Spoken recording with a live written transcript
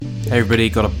Hey everybody,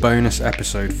 got a bonus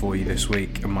episode for you this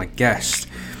week, and my guest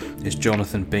is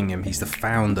Jonathan Bingham. He's the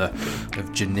founder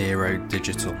of Janeiro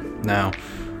Digital. Now,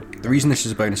 the reason this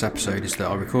is a bonus episode is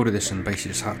that I recorded this and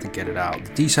basically just had to get it out.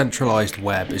 The decentralized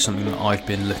web is something that I've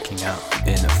been looking at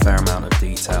in a fair amount of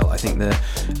detail. I think the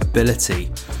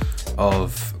ability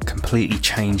of completely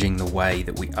changing the way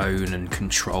that we own and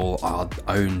control our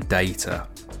own data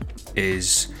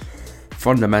is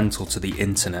fundamental to the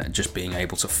internet just being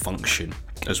able to function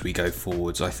as we go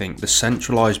forwards. I think the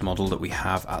centralized model that we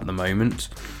have at the moment,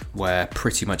 where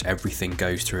pretty much everything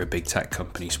goes through a big tech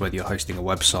company, so whether you're hosting a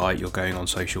website, you're going on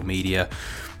social media,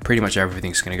 pretty much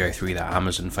everything's going to go through either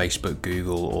Amazon, Facebook,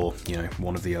 Google, or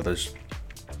one of the others.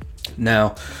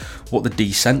 Now, what the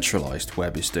decentralized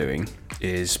web is doing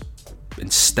is,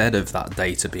 instead of that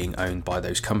data being owned by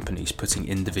those companies, putting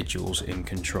individuals in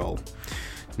control.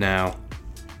 Now,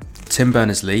 Tim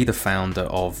Berners-Lee, the founder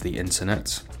of the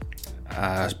internet,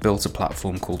 has built a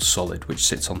platform called Solid, which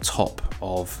sits on top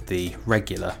of the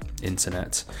regular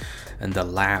internet and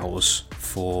allows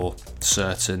for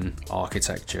certain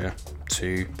architecture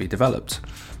to be developed.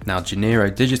 Now, Janeiro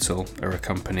Digital are a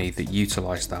company that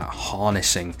utilize that,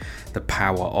 harnessing the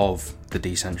power of the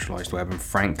decentralized web, and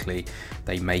frankly,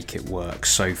 they make it work.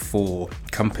 So for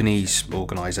companies,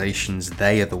 organizations,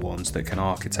 they are the ones that can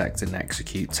architect and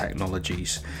execute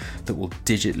technologies that will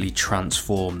digitally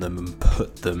transform them and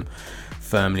put them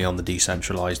firmly on the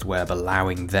decentralized web,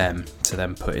 allowing them to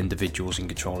then put individuals in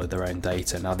control of their own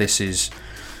data. Now, this is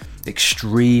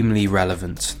extremely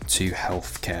relevant to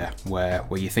healthcare, where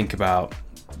you think about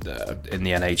in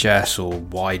the NHS or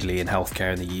widely in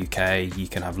healthcare in the UK, you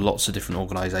can have lots of different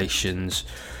organisations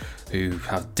who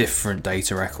have different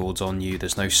data records on you.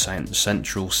 There's no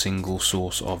central single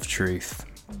source of truth.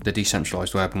 The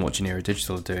decentralised web and what Janeiro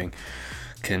Digital are doing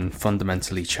can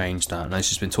fundamentally change that. And this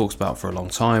has been talked about for a long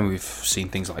time. We've seen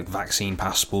things like vaccine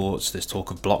passports, there's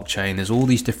talk of blockchain, there's all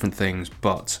these different things,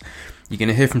 but you're going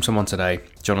to hear from someone today,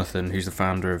 Jonathan, who's the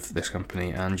founder of this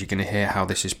company, and you're going to hear how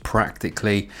this is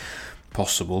practically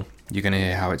possible. You're going to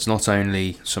hear how it's not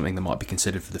only something that might be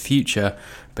considered for the future,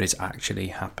 but it's actually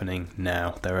happening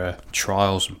now. There are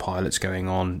trials and pilots going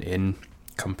on in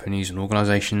companies and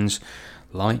organisations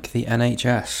like the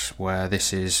NHS, where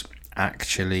this is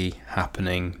actually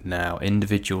happening now.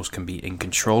 Individuals can be in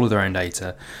control of their own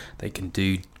data. They can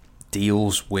do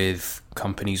deals with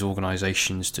companies,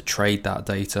 organisations to trade that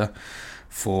data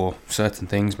for certain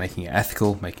things, making it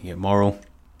ethical, making it moral.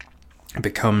 It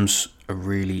becomes a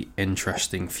really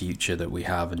interesting future that we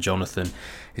have, and Jonathan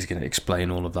is going to explain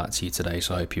all of that to you today,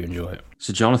 so I hope you enjoy it.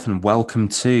 So Jonathan, welcome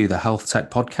to the Health Tech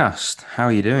Podcast. How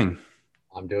are you doing?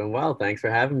 I'm doing well. Thanks for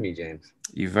having me, James.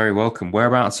 You're very welcome.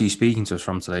 Whereabouts are you speaking to us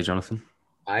from today, Jonathan?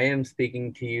 I am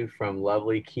speaking to you from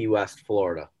lovely Key West,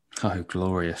 Florida. Oh,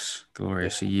 glorious.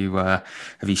 Are you, have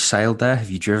you sailed there? Have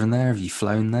you driven there? Have you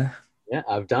flown there? Yeah,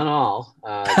 I've done all,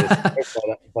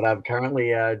 but I'm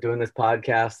currently doing this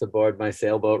podcast aboard my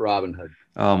sailboat, Robin Hood.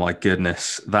 Oh my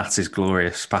goodness, that is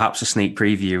glorious. Perhaps a sneak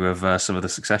preview of some of the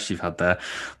success you've had there.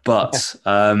 But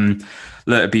look,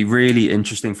 it'd be really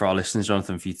interesting for our listeners,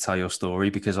 Jonathan, for you to tell your story,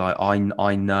 because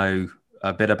I know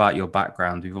a bit about your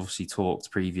background. We've obviously talked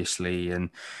previously and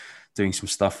doing some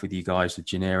stuff with you guys with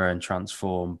Janeiro and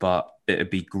Transform, but it'd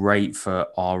be great for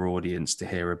our audience to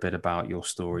hear a bit about your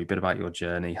story, a bit about your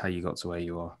journey, how you got to where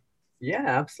you are. Yeah,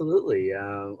 absolutely.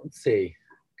 Let's see.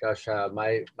 Gosh,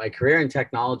 my career in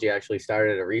technology actually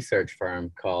started at a research firm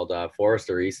called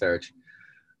Forrester Research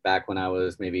back when I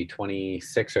was maybe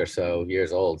 26 or so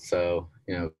years old. So,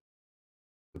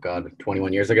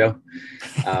 21 years ago.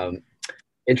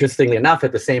 Interestingly enough,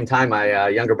 at the same time, my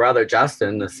younger brother,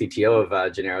 Justin, the CTO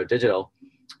of Janeiro Digital,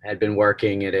 had been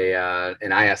working at an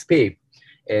ISP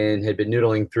and had been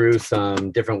noodling through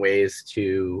some different ways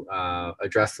to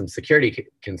address some security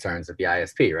concerns at the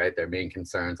ISP, right? Their main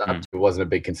concerns, it wasn't a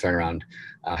big concern around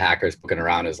hackers poking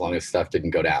around as long as stuff didn't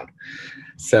go down.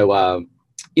 So,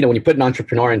 when you put an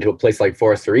entrepreneur into a place like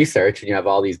Forrester Research and you have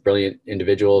all these brilliant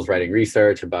individuals writing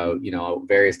research about,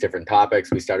 various different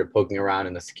topics, we started poking around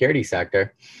in the security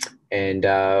sector and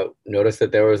noticed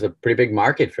that there was a pretty big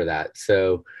market for that.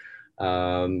 So,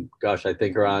 I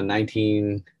think around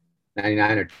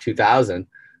 1999 or 2000,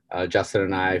 Justin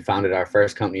and I founded our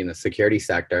first company in the security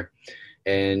sector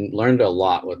and learned a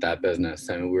lot with that business.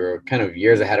 And we were kind of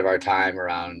years ahead of our time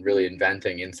around really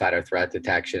inventing insider threat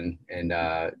detection and,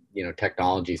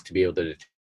 technologies to be able to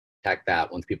detect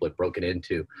that once people had broken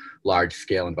into large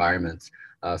scale environments,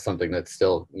 something that's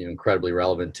still incredibly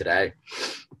relevant today.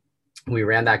 We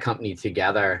ran that company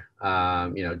together.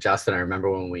 Justin, I remember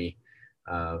when we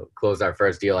closed our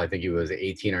first deal, I think he was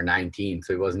 18 or 19.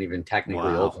 So he wasn't even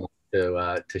technically old enough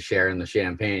to share in the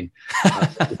champagne.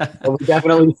 But we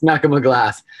definitely snuck him a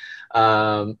glass.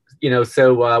 So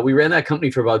we ran that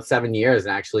company for about 7 years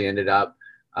and actually ended up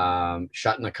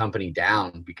shutting the company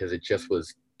down because it just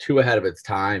was too ahead of its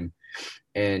time.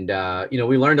 And,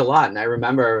 we learned a lot. And I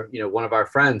remember, one of our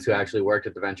friends who actually worked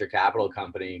at the venture capital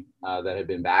company that had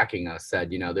been backing us said,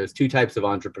 there's two types of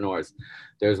entrepreneurs.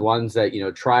 There's ones that,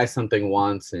 try something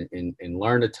once and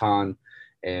learn a ton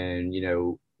and,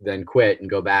 then quit and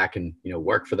go back and,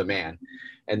 work for the man.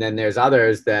 And then there's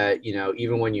others that,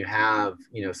 even when you have,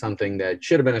 something that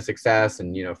should have been a success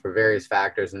and, for various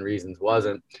factors and reasons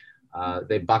wasn't,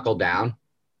 they buckle down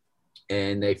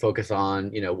and they focus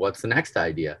on, what's the next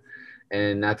idea.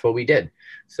 And that's what we did.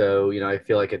 So, I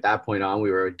feel like at that point on,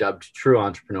 we were dubbed true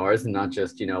entrepreneurs and not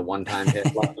just, one-time hit.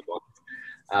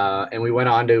 And we went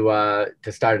on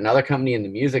to start another company in the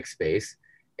music space.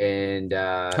 And cool.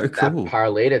 That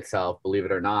parlayed itself, believe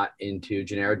it or not, into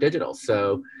Janeiro Digital.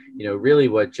 So, really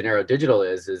what Janeiro Digital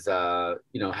is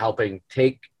helping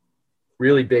take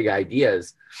really big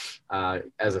ideas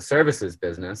as a services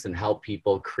business and help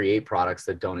people create products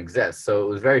that don't exist. So it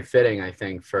was very fitting, I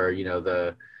think, for,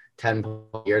 the 10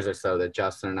 years or so that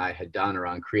Justin and I had done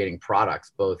around creating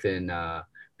products, both in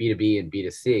B2B and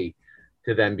B2C,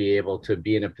 to then be able to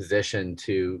be in a position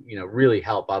to, really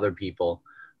help other people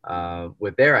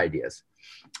with their ideas.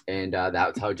 And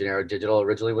that's how Janeiro Digital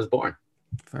originally was born.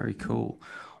 Very cool.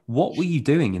 What were you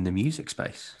doing in the music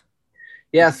space?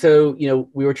 Yeah, so,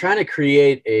 we were trying to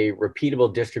create a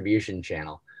repeatable distribution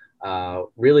channel,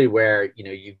 really where,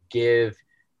 you give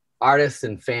artists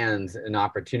and fans an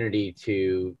opportunity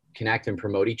to connect and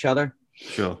promote each other.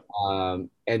 Sure.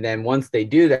 And then once they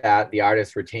do that, the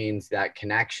artist retains that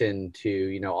connection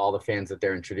to, all the fans that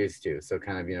they're introduced to. So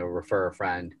kind of, refer a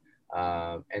friend.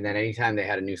 And then anytime they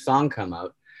had a new song come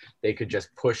out, they could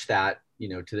just push that,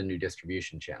 to the new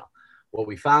distribution channel. What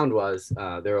we found was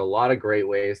there are a lot of great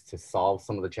ways to solve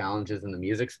some of the challenges in the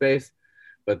music space,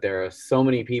 but there are so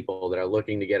many people that are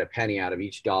looking to get a penny out of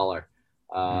each dollar.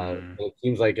 It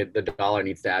seems like the dollar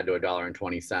needs to add to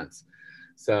 $1.20.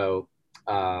 So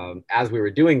as we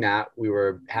were doing that, we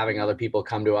were having other people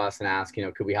come to us and ask,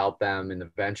 could we help them in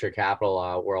the venture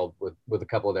capital world with a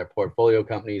couple of their portfolio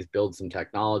companies build some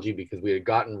technology, because we had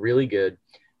gotten really good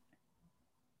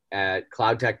at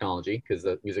cloud technology because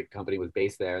the music company was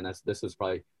based there. And this was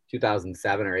probably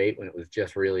 2007 or 8 when it was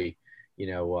just really,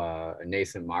 a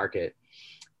nascent market.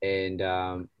 And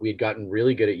we had gotten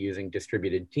really good at using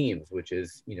distributed teams, which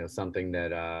is, something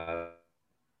that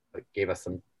gave us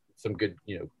some good,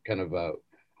 kind of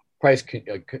price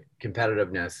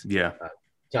competitiveness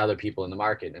to other people in the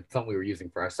market. And something we were using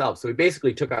for ourselves. So we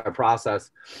basically took our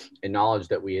process and knowledge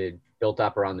that we had built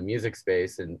up around the music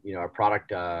space and, our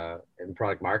product and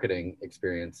product marketing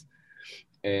experience.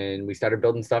 And we started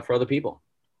building stuff for other people.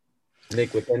 I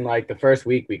think within like the first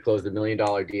week, we closed $1 million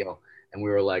deal. And we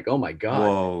were like, oh my God,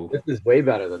 whoa, this is way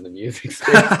better than the music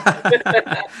space.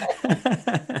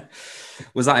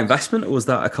 Was that investment or was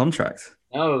that a contract?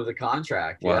 No, it was a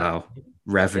contract. Wow. Yeah.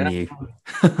 Revenue.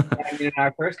 Yeah. In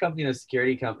our first company, the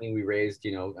security company, we raised,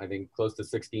 I think close to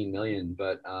 16 million.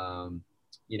 But,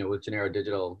 with Janeiro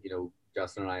Digital,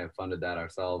 Justin and I have funded that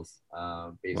ourselves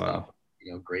based off,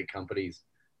 great companies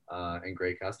and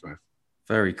great customers.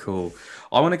 Very cool.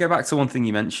 I want to go back to one thing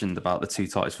you mentioned about the two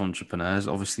types of entrepreneurs.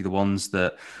 Obviously, the ones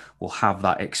that will have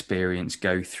that experience,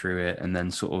 go through it, and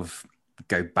then sort of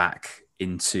go back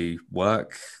into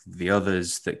work. The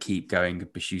others that keep going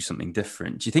and pursue something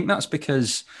different. Do you think that's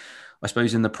because, I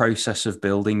suppose, in the process of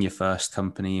building your first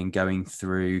company and going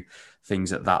through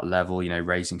things at that level,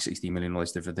 raising 60 million, all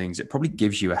those different things, it probably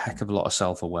gives you a heck of a lot of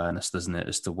self-awareness, doesn't it,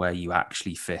 as to where you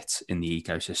actually fit in the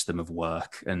ecosystem of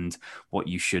work and what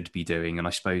you should be doing. And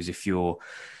I suppose if you're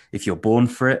born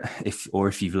for it,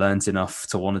 if you've learned enough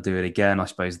to want to do it again, I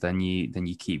suppose then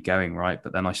you keep going, right?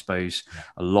 But then I suppose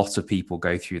a lot of people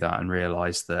go through that and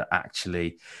realize that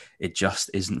actually it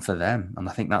just isn't for them. And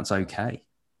I think that's okay.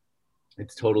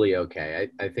 It's totally okay.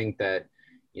 I think that,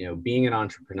 being an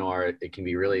entrepreneur, it can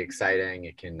be really exciting.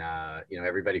 It can,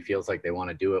 everybody feels like they want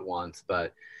to do it once,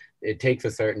 but it takes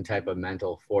a certain type of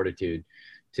mental fortitude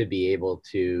to be able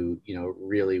to,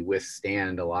 really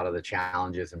withstand a lot of the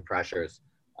challenges and pressures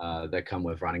that come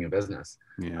with running a business.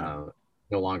 Yeah.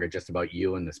 No longer just about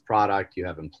you and this product. You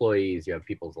have employees, you have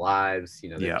people's lives,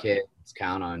 their kids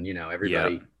count on,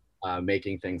 everybody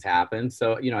making things happen.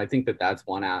 So, I think that that's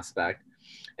one aspect.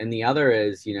 And the other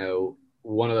is,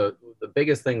 one of the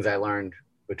biggest things I learned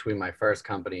between my first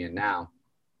company and now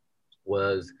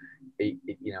was,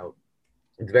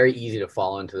 it's very easy to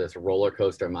fall into this roller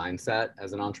coaster mindset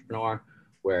as an entrepreneur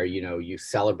where, you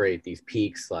celebrate these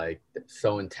peaks like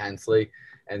so intensely.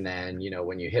 And then,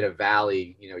 when you hit a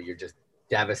valley, you're just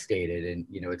devastated. And,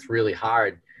 it's really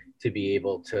hard to be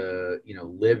able to,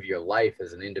 live your life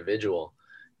as an individual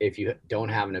if you don't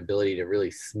have an ability to really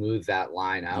smooth that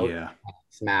line out, Yeah.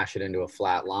 smash it into a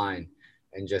flat line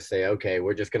and just say, okay,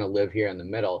 we're just going to live here in the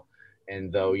middle.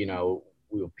 And though,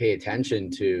 we'll pay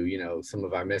attention to, some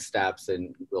of our missteps,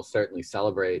 and we'll certainly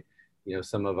celebrate,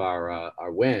 some of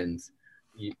our wins.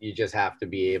 You just have to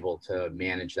be able to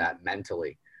manage that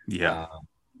mentally, Yeah. uh,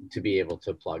 to be able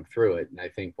to plug through it. And I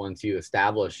think once you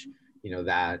establish,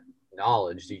 that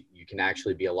knowledge, you can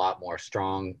actually be a lot more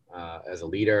strong as a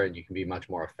leader, and you can be much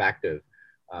more effective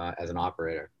as an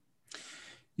operator.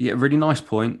 Yeah, really nice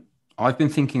point. I've been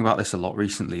thinking about this a lot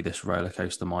recently, this roller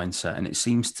coaster mindset. And it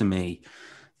seems to me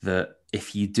that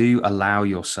if you do allow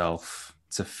yourself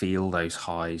to feel those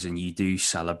highs and you do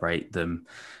celebrate them,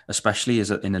 especially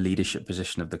in a leadership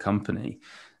position of the company,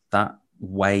 that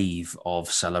wave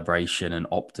of celebration and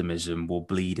optimism will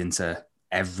bleed into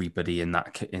everybody in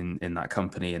that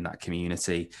company, in that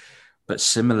community. But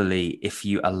similarly, if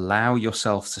you allow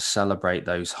yourself to celebrate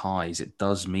those highs, it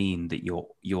does mean that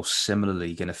you're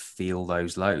similarly going to feel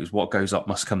those lows. What goes up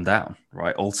must come down,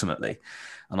 right? Ultimately.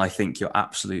 And I think you're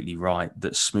absolutely right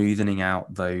that smoothing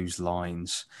out those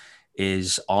lines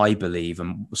is, I believe,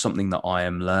 and something that I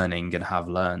am learning and have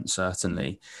learned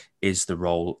certainly, is the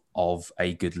role of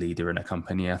a good leader in a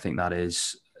company. I think that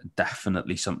is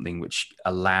definitely something which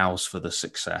allows for the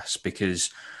success,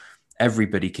 because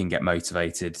everybody can get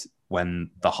motivated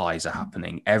when the highs are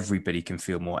happening. Everybody can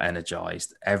feel more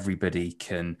energized. Everybody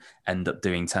can end up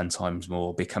doing 10 times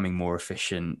more, becoming more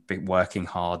efficient, working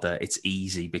harder. It's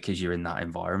easy because you're in that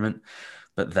environment.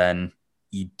 But then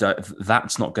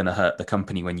that's not going to hurt the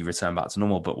company when you return back to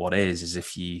normal. But what is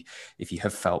if you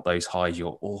have felt those highs,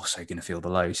 you're also going to feel the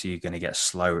lows. So you're going to get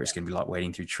slower. It's going to be like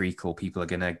wading through treacle. People are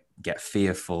going to get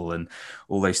fearful and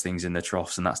all those things in the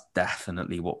troughs. And that's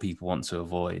definitely what people want to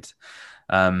avoid.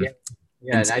 Yeah.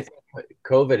 Yeah. And I think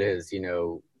COVID has,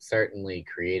 certainly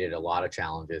created a lot of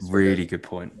challenges for Really business. good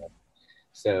point.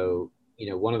 So,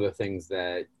 one of the things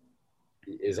that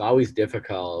is always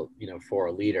difficult, for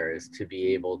a leader is to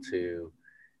be able to,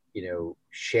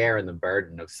 share in the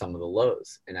burden of some of the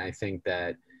lows. And I think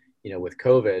that, with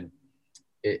COVID,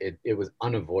 it was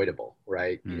unavoidable,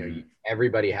 right?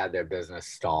 Everybody had their business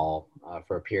stall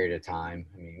for a period of time.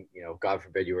 I mean, God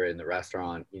forbid you were in the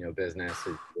restaurant, business,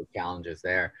 with challenges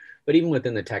there. But even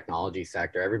within the technology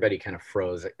sector, everybody kind of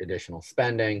froze additional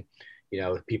spending.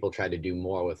 People tried to do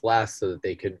more with less so that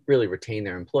they could really retain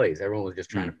their employees. Everyone was just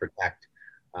trying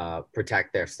to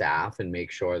protect their staff and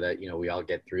make sure that, we all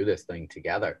get through this thing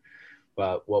together.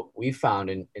 But what we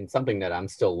found, and something that I'm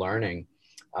still learning,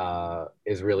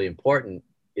 is really important,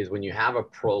 is when you have a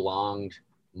prolonged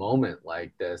moment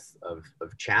like this of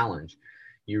challenge,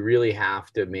 you really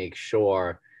have to make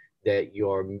sure that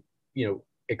you're,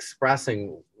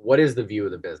 expressing what is the view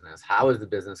of the business, how is the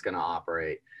business going to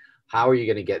operate, how are you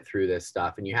going to get through this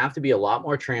stuff. And you have to be a lot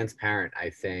more transparent, I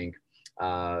think,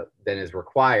 than is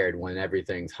required when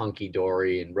everything's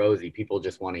hunky-dory and rosy. People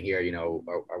just want to hear,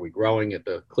 are we growing at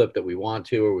the clip that we want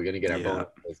to? Are we going to get our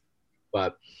bonuses?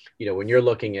 But, when you're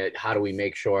looking at how do we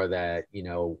make sure that,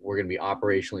 we're going to be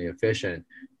operationally efficient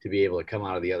to be able to come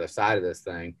out of the other side of this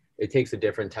thing, it takes a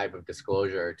different type of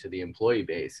disclosure to the employee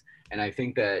base. And I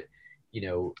think that,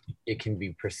 it can be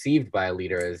perceived by a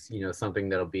leader as, something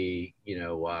that'll be,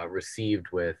 received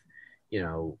with,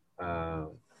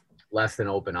 less than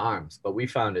open arms. But we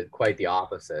found it quite the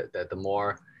opposite, that the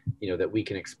more, that we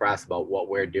can express about what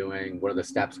we're doing, what are the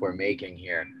steps we're making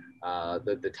here,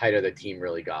 the tighter the team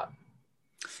really got.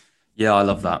 Yeah, I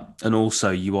love that. And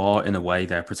also, you are in a way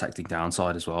there protecting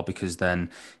downside as well, because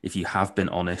then if you have been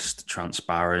honest,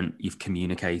 transparent, you've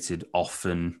communicated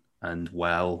often and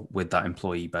well with that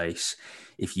employee base,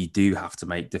 if you do have to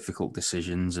make difficult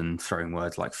decisions and throwing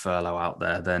words like furlough out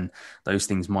there, then those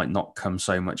things might not come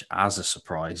so much as a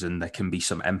surprise, and there can be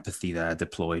some empathy there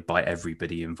deployed by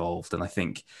everybody involved. And I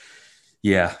think,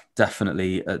 yeah,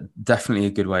 definitely a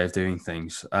good way of doing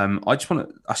things. I just want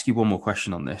to ask you one more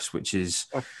question on this, which is,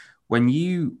 when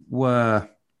you were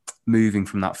moving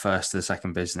from that first to the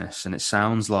second business, and it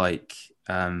sounds like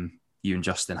you and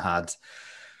Justin had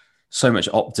so much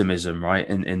optimism, right?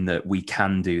 In that we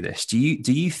can do this. Do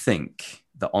you think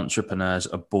that entrepreneurs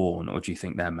are born, or do you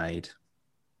think they're made?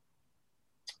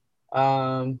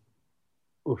 That's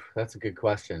a good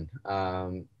question.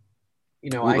 Well,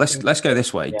 let's go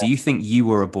this way. Yeah. Do you think you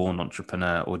were a born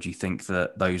entrepreneur, or do you think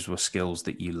that those were skills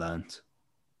that you learned?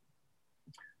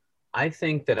 I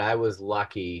think that I was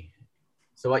lucky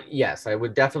Yes, I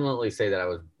would definitely say that I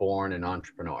was born an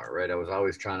entrepreneur, right? I was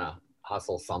always trying to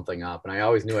hustle something up, and I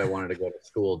always knew I wanted to go to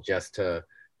school just to,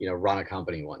 run a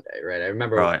company one day, right? I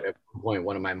remember Right. at one point,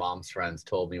 one of my mom's friends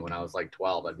told me when I was like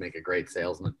 12, I'd make a great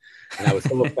salesman, and I was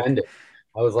so offended.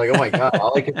 I was like, oh my God,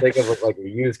 all I could think of was like a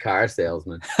used car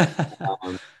salesman.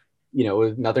 Um,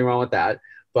 nothing wrong with that,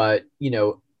 but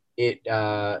it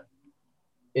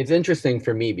it's interesting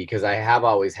for me because I have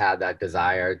always had that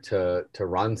desire to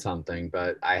run something,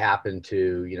 but I happen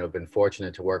to, been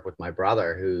fortunate to work with my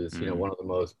brother, who's, Mm, one of the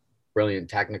most brilliant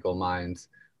technical minds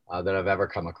that I've ever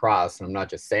come across. And I'm not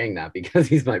just saying that because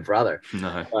he's my brother,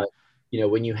 no. but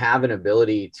when you have an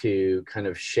ability to kind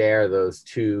of share those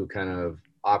two kind of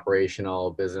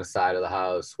operational business side of the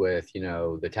house with,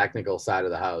 the technical side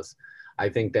of the house, I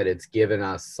think that it's given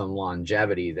us some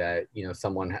longevity that,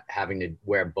 someone having to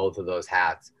wear both of those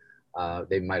hats,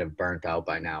 they might have burnt out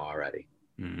by now already.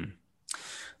 Mm.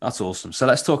 That's awesome. So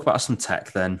let's talk about some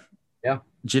tech then. Yeah.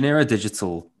 Janeiro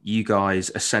Digital, you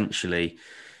guys essentially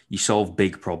you solve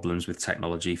big problems with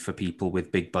technology for people with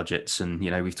big budgets, and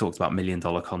we've talked about $1 million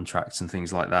contracts and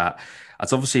things like that.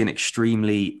 That's obviously an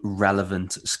extremely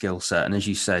relevant skill set, and as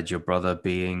you said, your brother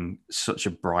being such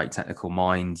a bright technical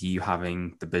mind, you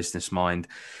having the business mind,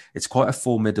 it's quite a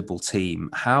formidable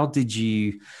team. How did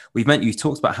you? You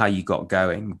talked about how you got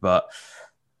going, but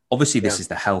obviously Yeah. this is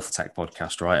the health tech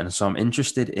podcast, right? And so I'm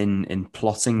interested in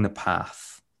plotting the path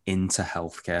into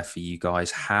healthcare for you guys.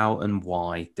 How and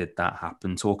why did that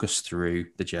happen? Talk us through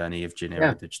the journey of Yeah.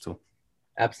 Janeiro Digital.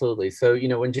 Absolutely. So,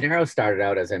 when Janeiro started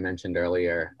out, as I mentioned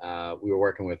earlier, we were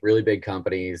working with really big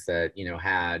companies that,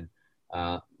 had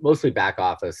mostly back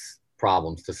office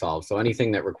problems to solve. So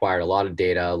anything that required a lot of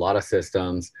data, a lot of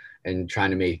systems, and trying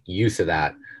to make use of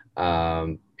that,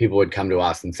 people would come to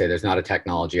us and say, there's not a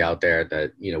technology out there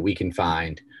that, we can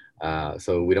find.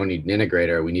 So we don't need an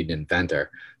integrator, we need an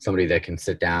inventor, somebody that can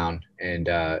sit down and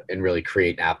really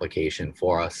create an application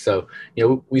for us. So,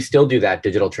 we still do that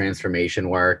digital transformation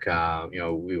work.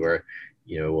 We were,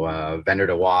 vendor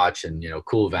to watch and,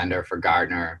 cool vendor for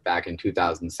Gartner back in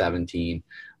 2017,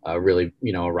 really,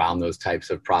 around those types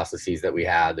of processes that we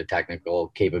had, the technical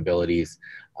capabilities,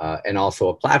 and also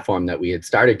a platform that we had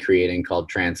started creating called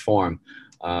Transform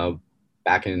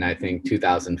back in, I think,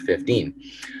 2015.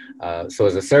 So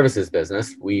as a services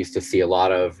business, we used to see a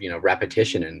lot of,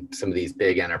 repetition in some of these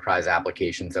big enterprise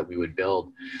applications that we would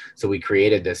build. So we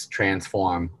created this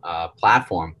Transform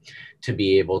platform to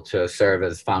be able to serve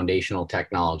as foundational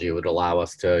technology. It would allow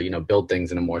us to, build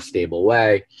things in a more stable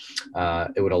way.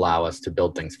 It would allow us to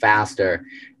build things faster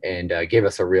and give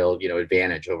us a real,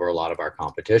 advantage over a lot of our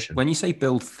competition. When you say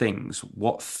build things,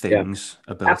 what Yeah. things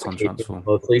are built on Applications Transform?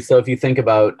 mostly. So if you think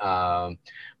about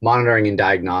monitoring and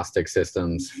diagnostic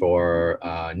systems for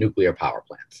nuclear power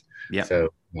plants, Yeah. so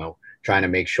trying to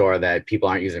make sure that people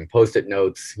aren't using post-it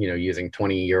notes, using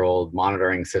 20-year-old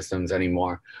monitoring systems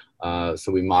anymore.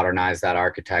 So we modernize that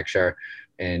architecture,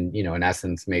 and in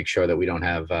essence, make sure that we don't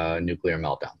have nuclear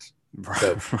meltdowns.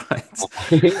 So, Right.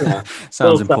 Sounds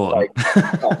little stuff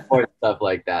important. like more stuff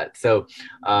like that. So,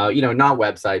 not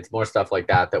websites, more stuff like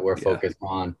that we're Yeah. focused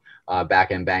on,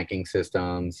 back-end banking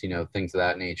systems, things of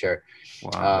that nature.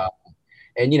 Wow.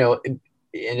 And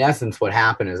in essence, what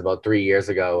happened is about 3 years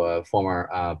ago, a former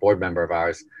board member of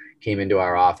ours came into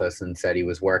our office and said he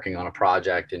was working on a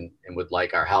project and would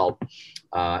like our help.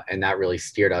 And that really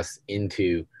steered us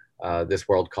into this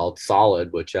world called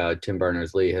Solid, which Tim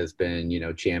Berners-Lee has been,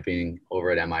 championing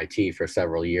over at MIT for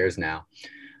several years now.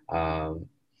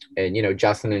 And,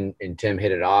 Justin and Tim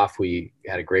hit it off. We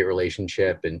had a great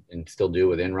relationship and still do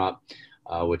with Inrupt,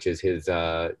 which is his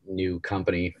new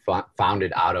company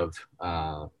founded out of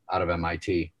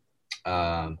MIT.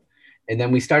 And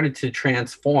then we started to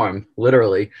transform,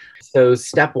 literally. So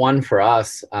step one for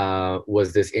us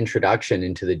was this introduction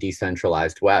into the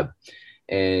decentralized web.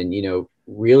 And,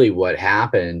 really what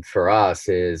happened for us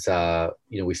is,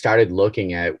 we started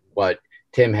looking at what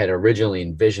Tim had originally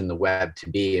envisioned the web to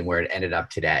be and where it ended up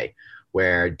today,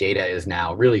 where data is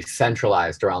now really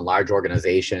centralized around large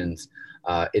organizations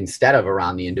instead of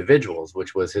around the individuals,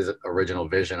 which was his original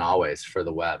vision always for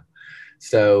the web.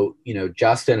 So,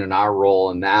 Justin and our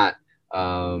role in that,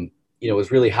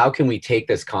 was really how can we take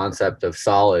this concept of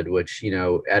Solid, which,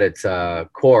 at its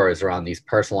core is around these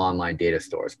personal online data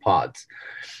stores, pods,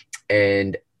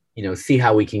 and, see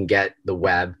how we can get the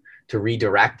web to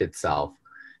redirect itself.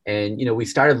 And, we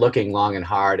started looking long and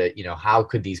hard at, how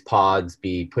could these pods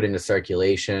be put into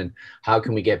circulation? How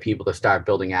can we get people to start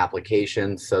building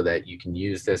applications so that you can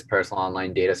use this personal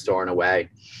online data store in a way?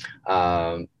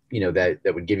 that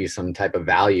would give you some type of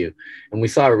value. And we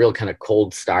saw a real kind of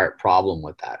cold start problem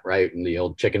with that, right? And the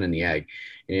old chicken and the egg.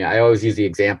 I always use the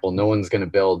example, no one's going to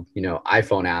build,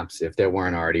 iPhone apps if there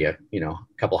weren't already a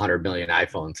couple 100 million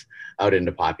iPhones out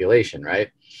into population, right?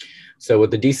 So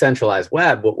with the decentralized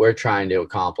web, what we're trying to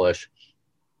accomplish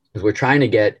is we're trying to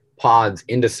get pods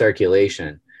into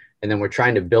circulation, and then we're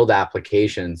trying to build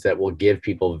applications that will give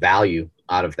people value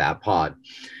out of that pod.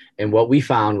 And what we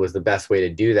found was the best way to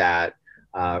do that,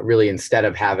 really, instead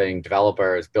of having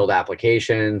developers build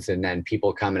applications and then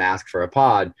people come and ask for a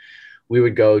pod, we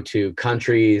would go to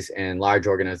countries and large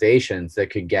organizations that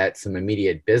could get some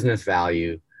immediate business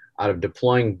value out of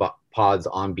deploying pods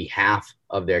on behalf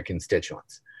of their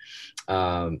constituents.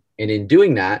 And in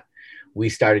doing that, we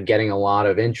started getting a lot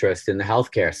of interest in the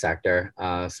healthcare sector,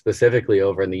 specifically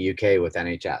over in the UK with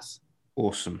NHS.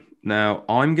 Awesome. Now,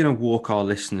 I'm going to walk our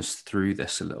listeners through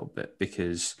this a little bit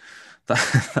because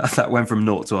that went from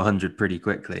 0 to 100 pretty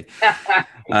quickly.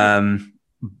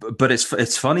 But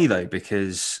it's funny though,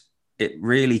 because it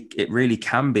really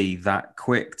can be that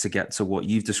quick to get to what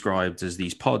you've described as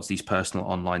these pods, these personal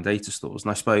online data stores.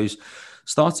 And I suppose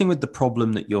starting with the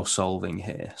problem that you're solving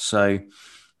here. So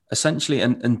essentially,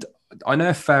 and I know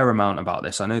a fair amount about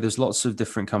this. I know there's lots of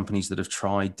different companies that have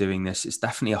tried doing this. It's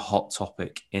definitely a hot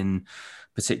topic in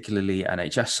particularly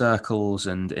NHS circles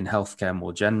and in healthcare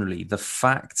more generally. The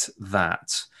fact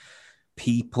that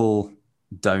people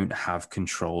don't have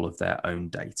control of their own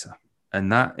data.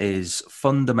 And that is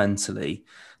fundamentally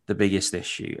the biggest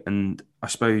issue. And I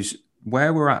suppose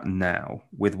where we're at now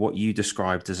with what you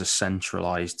described as a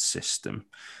centralized system,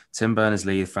 Tim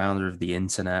Berners-Lee, the founder of the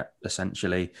internet,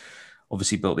 essentially,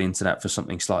 obviously built the internet for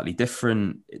something slightly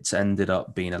different. It's ended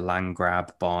up being a land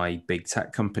grab by big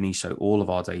tech companies. So all of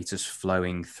our data is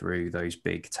flowing through those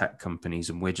big tech companies,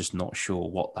 and we're just not sure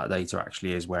what that data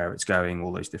actually is, where it's going,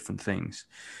 all those different things.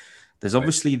 There's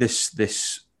obviously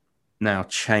this now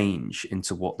change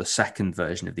into what the second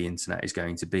version of the internet is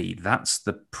going to be. That's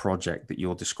the project that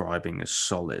you're describing as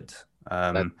Solid,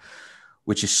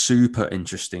 which is super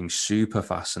interesting, super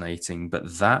fascinating.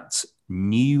 But that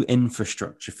new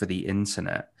infrastructure for the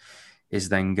internet is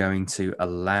then going to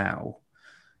allow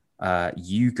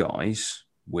you guys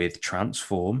with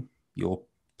Transform, your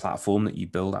platform that you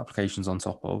build applications on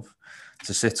top of,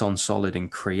 to sit on Solid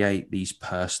and create these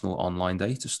personal online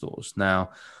data stores.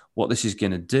 Now, what this is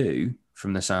going to do,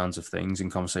 from the sounds of things in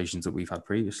conversations that we've had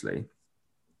previously,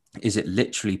 is it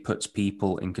literally puts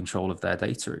people in control of their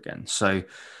data again. So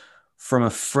from a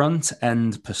front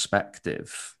end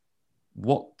perspective,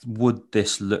 what would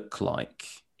this look like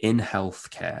in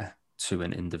healthcare to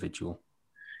an individual?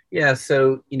 Yeah,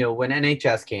 so when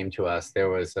NHS came to us, there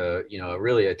was a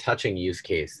really a touching use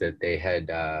case that they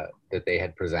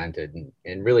had presented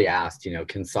and really asked,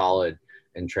 can Solid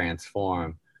and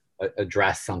Transform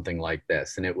address something like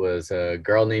this? And it was a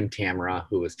girl named Tamara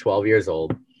who was 12 years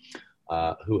old,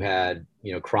 who had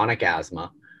chronic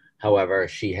asthma. However,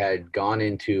 she had gone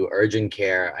into urgent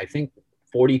care, I think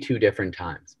 42 different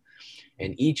times,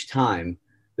 and each time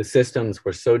the systems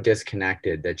were so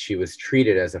disconnected that she was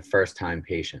treated as a first-time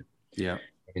patient. Yeah.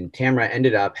 And Tamara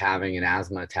ended up having an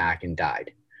asthma attack and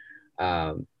died.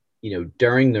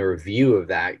 During the review of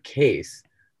that case,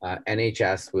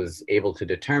 NHS was able to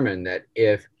determine that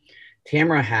if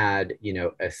Tamara had,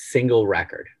 a single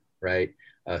record, right,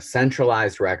 a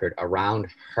centralized record around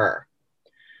her,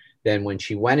 then when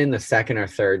she went in the second or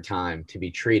third time to be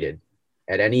treated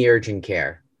at any urgent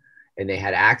care, and they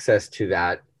had access to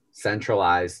that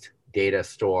centralized data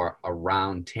store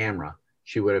around Tamara,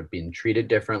 she would have been treated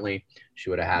differently. She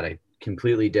would have had a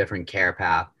completely different care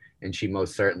path, and she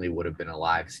most certainly would have been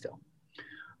alive still.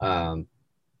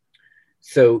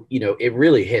 So, it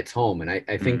really hits home. And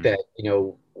I think that,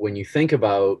 when you think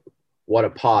about what a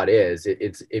pod is,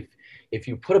 it's if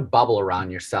you put a bubble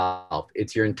around yourself,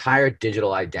 it's your entire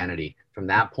digital identity from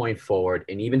that point forward.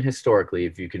 And even historically,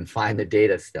 if you can find the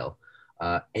data still,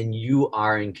 and you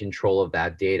are in control of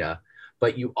that data,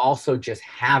 but you also just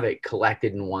have it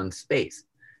collected in one space.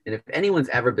 And if anyone's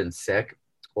ever been sick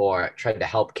or tried to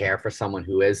help care for someone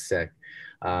who is sick,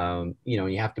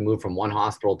 you have to move from one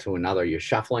hospital to another. You're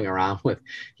shuffling around with,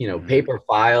 paper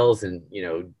files and,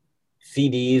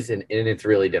 CDs, and it's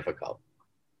really difficult.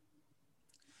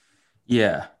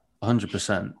 Yeah,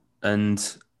 100%.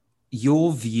 And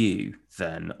your view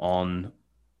then on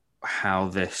how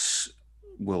this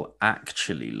will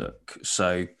actually look.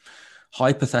 So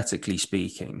hypothetically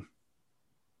speaking,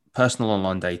 personal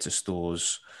online data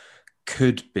stores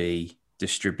could be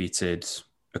distributed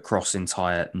across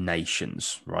entire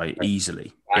nations, right?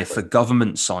 Easily. Exactly. If a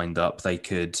government signed up, they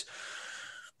could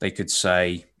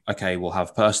say, okay, we'll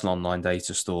have personal online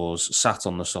data stores sat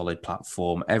on the Solid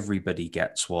platform. Everybody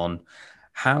gets one.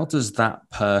 How does that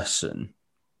person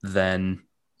then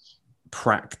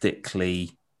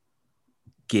practically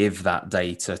give that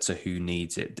data to who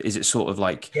needs it? Is it sort of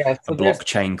like Yeah, a so there's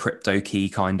blockchain crypto key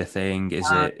kind of thing?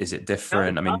 uh, Is it not,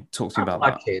 different? I not, mean, talk to me not about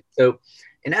that. blockchain. So,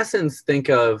 in essence, think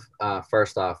of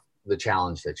first off the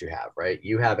challenge that you have, right?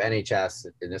 You have NHS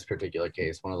in this particular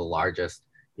case, one of the largest,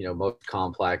 most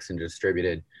complex and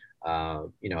distributed,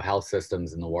 health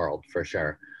systems in the world for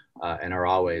sure, and are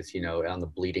always, on the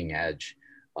bleeding edge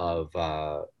of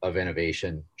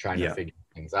innovation, trying to Yeah. figure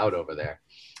things out over there.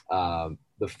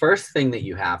 The first thing that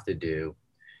you have to do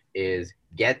is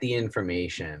get the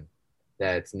information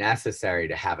that's necessary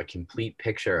to have a complete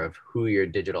picture of who your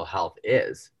digital health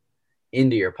is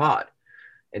into your pod.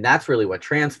 And that's really what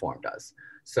Transform does.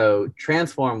 So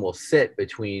Transform will sit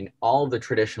between all of the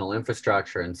traditional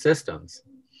infrastructure and systems,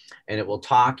 and it will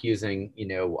talk using,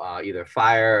 either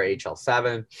Fire or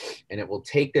HL7, and it will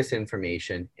take this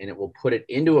information and it will put it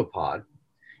into a pod.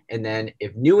 And then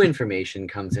if new information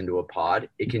comes into a pod,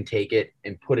 it can take it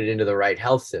and put it into the right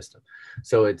health system.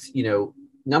 So it's,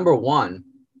 number one,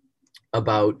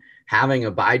 about having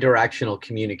a bidirectional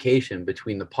communication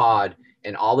between the pod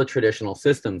and all the traditional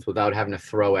systems without having to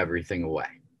throw everything away.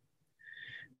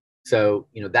 So,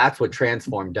 that's what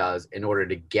Transform does in order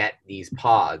to get these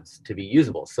pods to be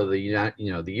usable. So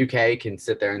the UK can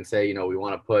sit there and say, we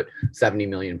want to put 70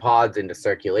 million pods into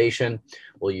circulation.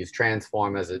 We'll use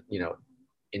Transform as a,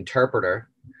 interpreter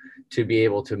to be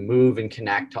able to move and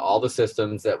connect to all the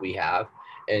systems that we have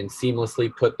and seamlessly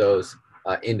put those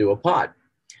into a pod.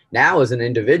 Now, as an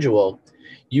individual,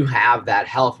 you have that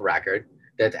health record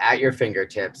that's at your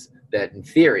fingertips that, in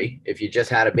theory, if you just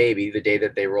had a baby the day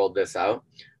that they rolled this out,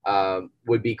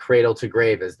 would be cradle to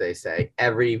grave, as they say.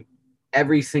 Every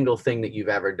single thing that you've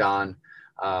ever done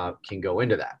can go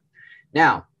into that.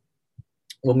 Now,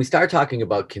 when we start talking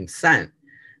about consent,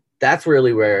 that's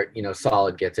really where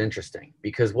Solid gets interesting,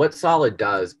 because what Solid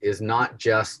does is not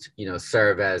just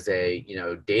serve as a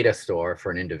data store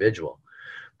for an individual,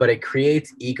 but it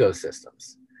creates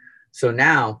ecosystems. So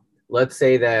now let's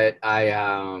say that I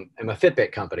am a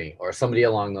Fitbit company or somebody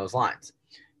along those lines,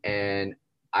 and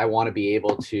I want to be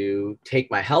able to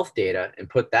take my health data and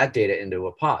put that data into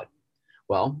a pod.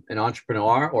 Well, an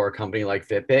entrepreneur or a company like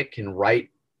Fitbit can write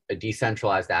a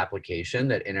decentralized application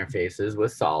that interfaces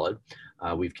with Solid.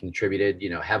 We've contributed,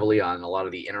 heavily on a lot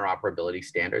of the interoperability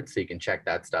standards, so you can check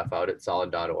that stuff out at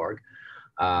solid.org.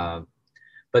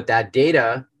 But that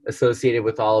data associated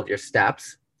with all of your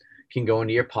steps can go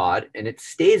into your pod, and it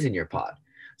stays in your pod.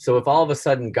 So if all of a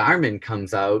sudden Garmin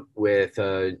comes out with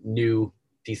a new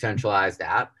decentralized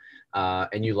app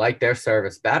and you like their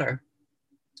service better,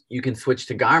 you can switch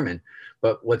to Garmin.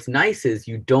 But what's nice is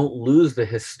you don't lose the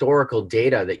historical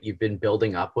data that you've been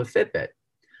building up with Fitbit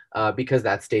because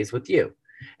that stays with you.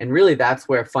 And really, that's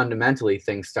where fundamentally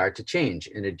things start to change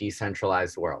in a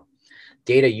decentralized world.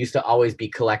 Data used to always be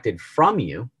collected from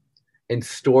you and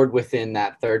stored within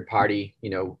that third party,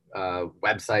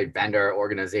 website, vendor,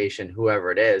 organization,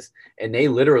 whoever it is. And they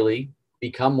literally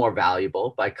become more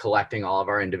valuable by collecting all of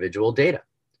our individual data.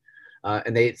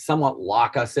 And they somewhat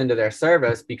lock us into their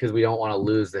service because we don't want to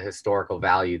lose the historical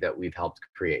value that we've helped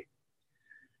create.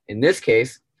 In this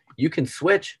case, you can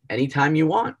switch anytime you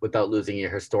want without losing your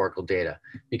historical data,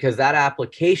 because that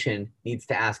application needs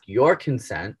to ask your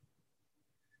consent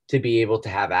to be able to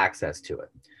have access to it.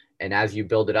 And as you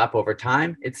build it up over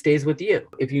time, it stays with you.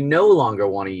 If you no longer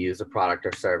want to use a product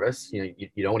or service, you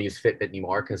don't want to use Fitbit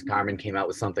anymore because Garmin came out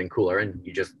with something cooler and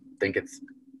you just think it's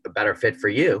a better fit for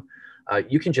you,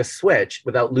 you can just switch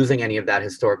without losing any of that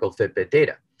historical Fitbit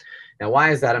data. Now,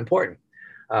 why is that important?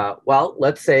 Well,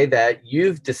 let's say that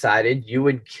you've decided you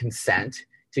would consent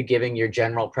to giving your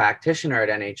general practitioner at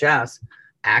NHS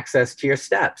access to your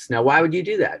steps. Now, why would you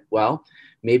do that? Well,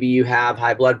 maybe you have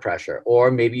high blood pressure,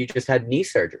 or maybe you just had knee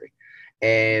surgery.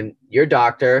 And your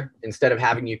doctor, instead of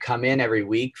having you come in every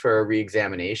week for a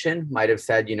reexamination, might have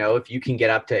said, if you can get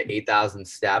up to 8,000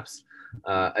 steps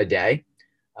a day,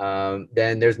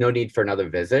 then there's no need for another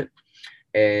visit.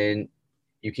 And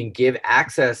you can give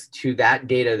access to that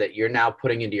data that you're now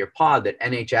putting into your pod that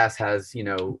NHS has,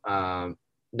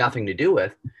 nothing to do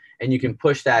with. And you can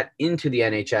push that into the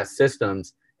NHS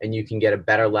systems, and you can get a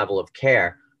better level of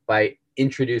care by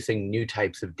introducing new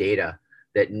types of data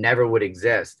that never would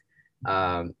exist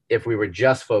if we were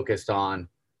just focused on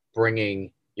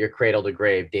bringing your cradle to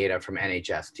grave data from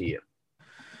NHS to you.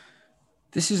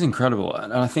 This is incredible.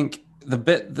 And I think the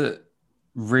bit that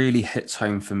really hits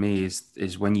home for me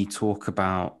is when you talk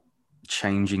about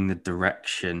changing the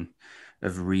direction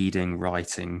of reading,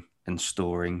 writing, and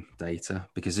storing data?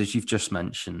 Because as you've just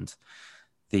mentioned,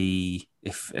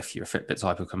 if you're a Fitbit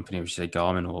type of company, or you say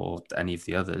Garmin or any of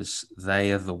the others,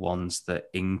 they are the ones that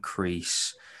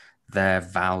increase their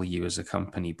value as a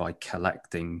company by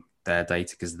collecting their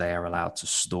data because they are allowed to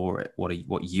store it.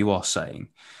 What you are saying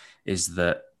is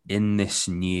that in this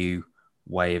new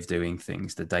way of doing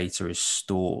things, the data is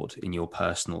stored in your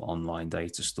personal online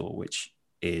data store, which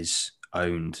is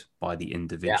owned by the Yeah,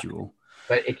 individual.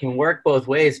 but it can work both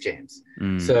ways, James.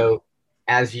 Mm. So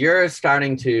as you're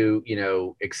starting to,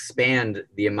 expand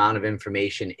the amount of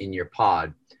information in your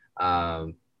pod,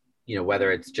 um,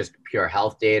 whether it's just pure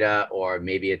health data or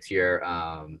maybe it's your,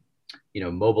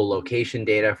 mobile location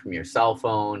data from your cell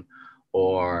phone,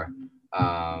 or,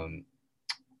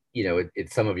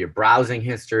 it's some of your browsing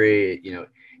history,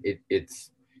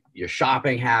 it's your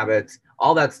shopping habits,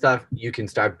 all that stuff you can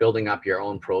start building up your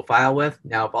own profile with.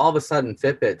 Now, if all of a sudden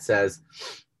Fitbit says,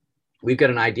 we've got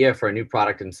an idea for a new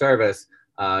product and service,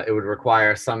 it would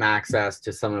require some access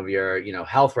to some of your,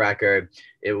 health record.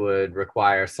 It would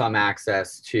require some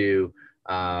access to,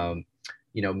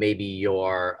 maybe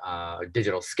your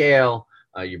digital scale,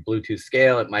 your Bluetooth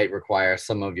scale. It might require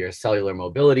some of your cellular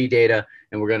mobility data.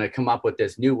 And we're going to come up with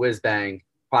this new whiz-bang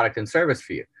product and service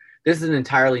for you. This is an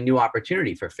entirely new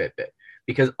opportunity for Fitbit,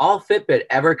 because all Fitbit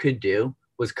ever could do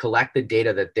was collect the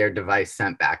data that their device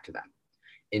sent back to them.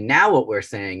 And now what we're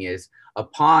saying is a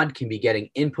pod can be getting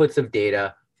inputs of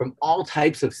data from all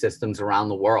types of systems around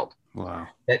the world. Wow.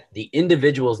 That the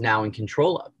individual is now in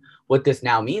control of. What this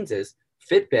now means is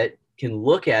Fitbit can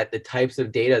look at the types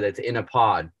of data that's in a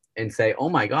pod and say, oh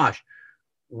my gosh,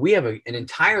 we have an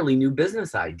entirely new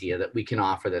business idea that we can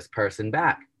offer this person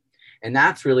back. And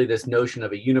that's really this notion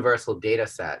of a universal data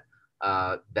set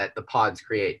that the pods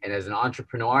create. And as an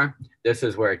entrepreneur, this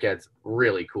is where it gets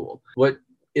really cool. What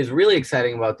is really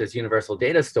exciting about this universal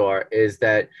data store is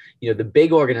that, the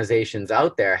big organizations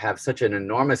out there have such an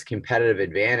enormous competitive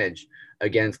advantage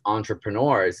against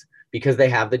entrepreneurs because they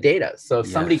have the data. So if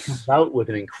somebody comes out with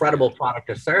an incredible product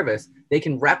or service, they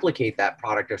can replicate that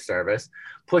product or service,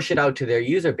 push it out to their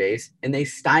user base, and they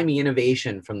stymie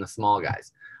innovation from the small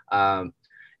guys.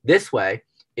 This way,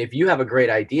 if you have a great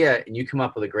idea and you come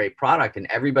up with a great product and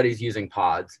everybody's using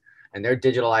pods and their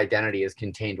digital identity is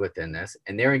contained within this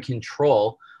and they're in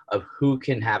control of who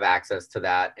can have access to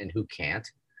that and who can't,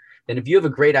 then if you have a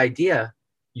great idea,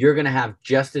 you're going to have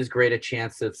just as great a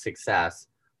chance of success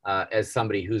as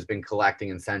somebody who's been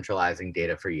collecting and centralizing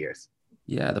data for years.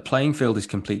 Yeah, the playing field is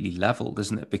completely leveled,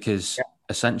 isn't it? Because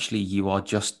essentially you are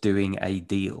just doing a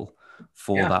deal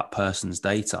for that person's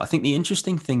data. I think the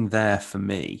interesting thing there for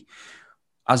me,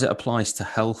 as it applies to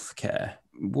healthcare,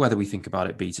 whether we think about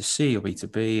it B2C or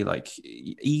B2B, like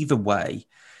either way,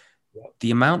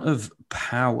 the amount of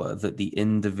power that the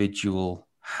individual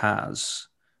has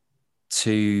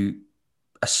to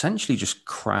essentially just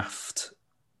craft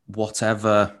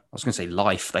whatever, I was going to say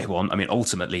life they want. I mean,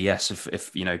 ultimately, yes,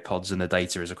 if pods and the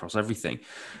data is across everything.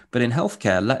 But in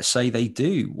healthcare, let's say they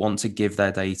do want to give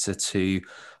their data to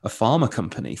a pharma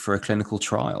company for a clinical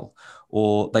trial,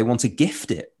 or they want to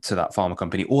gift it to that pharma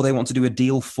company, or they want to do a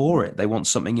deal for it. They want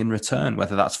something in return,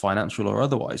 whether that's financial or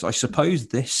otherwise. I suppose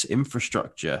this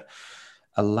infrastructure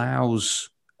allows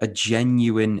a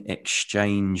genuine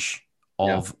exchange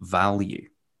of value.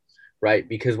 Right,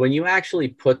 because when you actually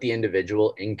put the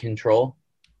individual in control,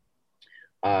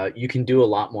 you can do a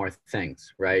lot more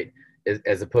things, right?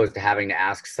 As opposed to having to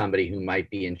ask somebody who might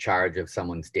be in charge of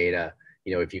someone's data,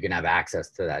 if you can have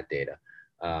access to that data,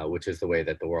 which is the way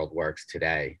that the world works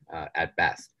today at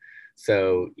best.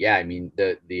 So yeah, I mean,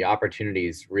 the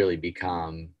opportunities really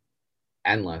become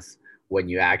endless when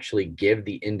you actually give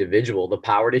the individual the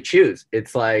power to choose.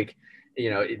 It's like,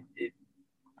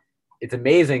 it's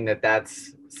amazing that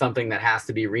that's something that has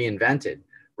to be reinvented,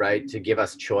 right? To give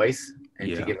us choice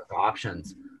and to give us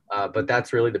options. But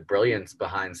that's really the brilliance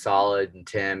behind Solid and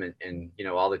Tim and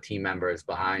all the team members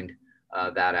behind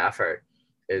that effort,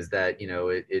 is that,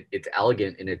 it's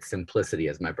elegant in its simplicity,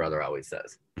 as my brother always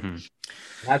says. Mm-hmm.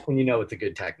 That's when it's a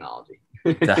good technology.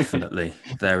 Definitely.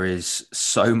 There is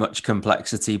so much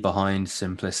complexity behind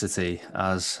simplicity,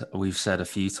 as we've said a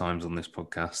few times on this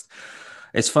podcast.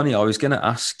 It's funny, I was going to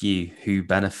ask you who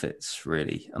benefits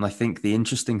really. And I think the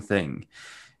interesting thing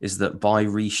is that by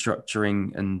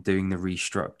restructuring and doing the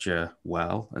restructure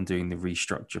well and doing the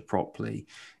restructure properly,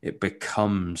 it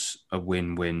becomes a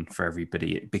win-win for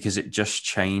everybody, because it just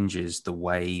changes the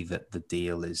way that the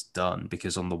deal is done.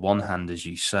 Because on the one hand, as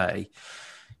you say,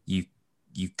 you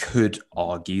could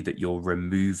argue that you're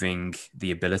removing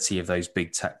the ability of those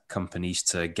big tech companies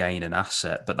to gain an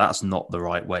asset, but that's not the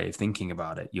right way of thinking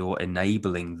about it. You're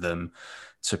enabling them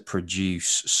to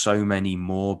produce so many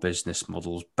more business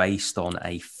models based on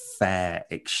a fair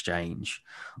exchange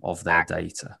of their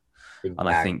data. And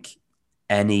I Exactly. think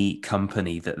any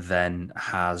company that then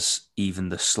has even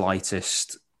the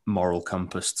slightest moral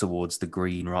compass towards the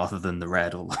green rather than the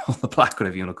red or the black,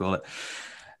 whatever you want to call it,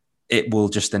 it will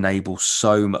just enable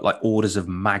so much, like orders of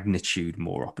magnitude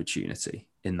more opportunity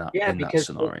in Yeah, that because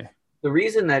scenario. the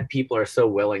reason that people are so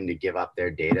willing to give up their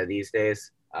data these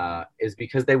days is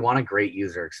because they want a great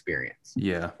user experience.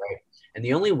 Yeah. Right. And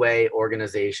the only way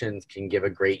organizations can give a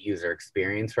great user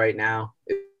experience right now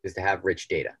is to have rich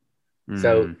data.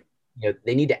 So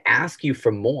they need to ask you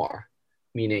for more,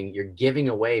 meaning you're giving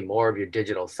away more of your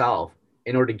digital self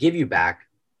in order to give you back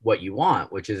what you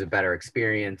want, which is a better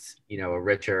experience, a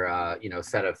richer,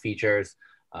 set of features,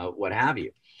 what have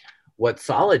you. What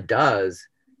Solid does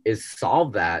is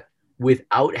solve that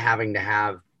without having to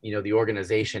have, the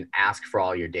organization ask for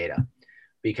all your data.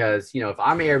 Because, if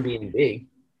I'm Airbnb,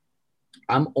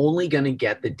 I'm only going to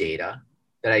get the data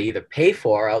that I either pay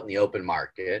for out in the open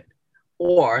market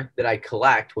or that I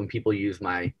collect when people use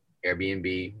my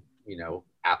Airbnb,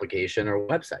 application or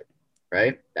website,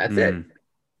 right? That's it.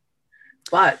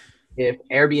 But if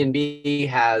Airbnb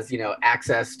has,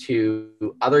 access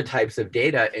to other types of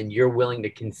data and you're willing to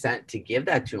consent to give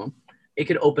that to them, it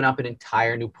could open up an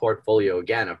entire new portfolio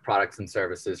again of products and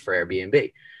services for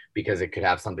Airbnb, because it could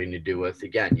have something to do with,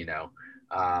 again,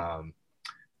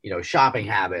 shopping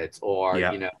habits, or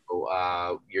Yeah.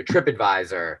 your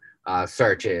TripAdvisor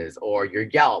searches, or your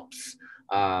Yelps.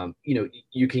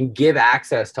 You can give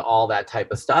access to all that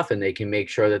type of stuff, and they can make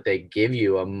sure that they give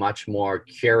you a much more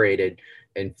curated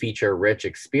and feature-rich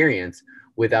experience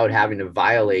without having to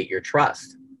violate your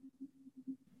trust.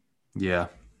 Yeah,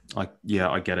 I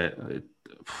get it.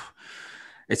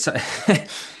 It's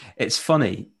it's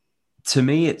funny to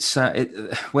me. It's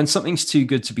when something's too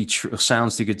good to be true, or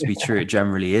sounds too good to be true, it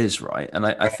generally is, right? And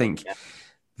I think Yeah.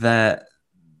 that,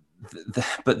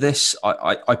 but this,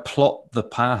 I plot the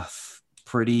path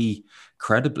pretty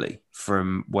credibly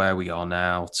from where we are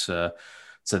now to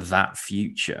that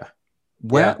future.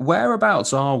 Yeah.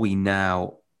 Whereabouts are we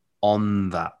now on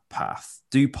that path?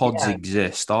 Do pods Yeah.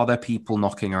 exist? Are there people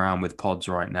knocking around with pods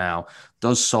right now?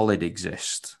 Does Solid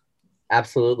exist?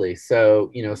 Absolutely.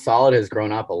 So, Solid has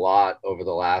grown up a lot over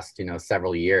the last,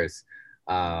 several years.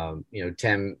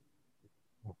 Tim,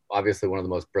 obviously one of the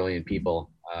most brilliant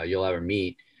people you'll ever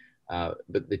meet.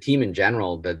 But the team in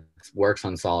general that works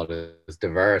on Solid is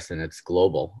diverse and it's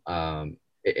global. And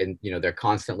they're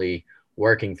constantly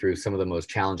working through some of the most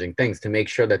challenging things to make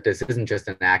sure that this isn't just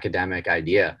an academic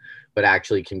idea, but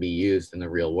actually can be used in the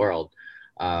real world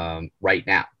right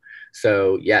now.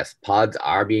 So yes, pods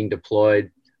are being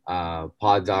deployed.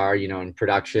 Pods are, in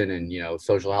production, and,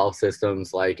 social health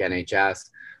systems like NHS.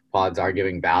 Pods are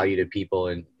giving value to people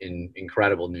in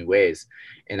incredible new ways.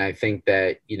 And I think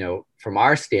that, from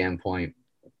our standpoint,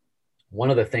 one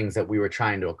of the things that we were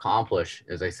trying to accomplish,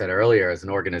 as I said earlier, as an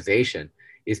organization,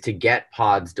 is to get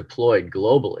pods deployed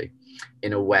globally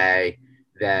in a way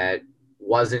that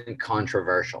wasn't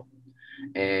controversial.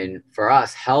 And for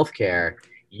us, healthcare,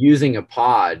 using a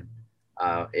pod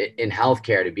in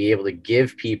healthcare to be able to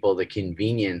give people the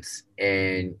convenience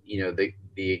and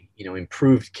the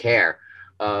improved care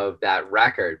of that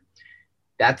record,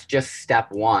 that's just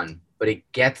step one. But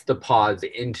it gets the pods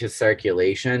into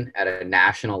circulation at a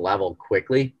national level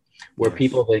quickly, where Yes.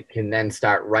 people that can then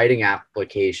start writing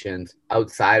applications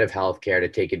outside of healthcare to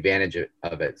take advantage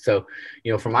of it. So,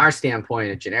 from our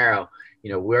standpoint at Janeiro,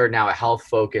 we're now a health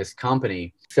focused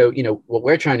company. So, what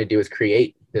we're trying to do is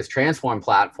create this transform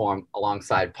platform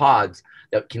alongside pods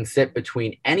that can sit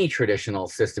between any traditional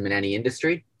system in any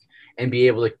industry and be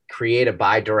able to create a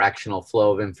bi-directional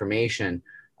flow of information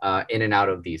in and out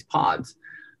of these pods.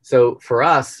 So for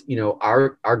us,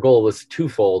 our goal was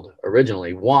twofold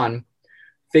originally. One,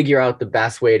 figure out the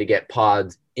best way to get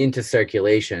pods into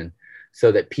circulation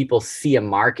so that people see a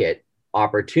market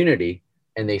opportunity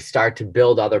and they start to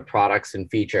build other products and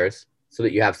features so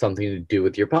that you have something to do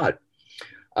with your pod.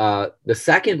 The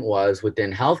second was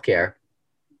within healthcare.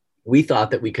 We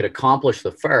thought that we could accomplish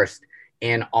the first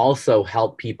and also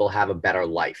help people have a better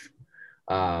life.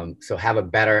 So have a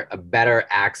better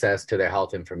access to their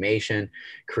health information,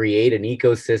 create an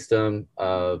ecosystem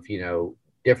of,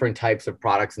 different types of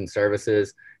products and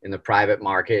services in the private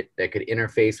market that could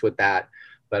interface with that.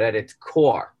 But at its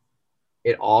core,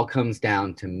 it all comes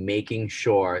down to making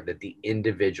sure that the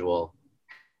individual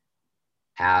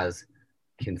has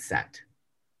consent.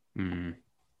 I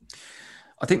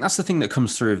think that's the thing that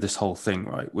comes through of this whole thing,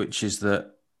 right? Which is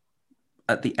that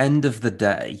at the end of the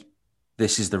day,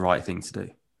 this is the right thing to do.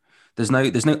 There's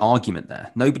no argument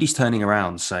there. Nobody's turning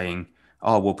around saying,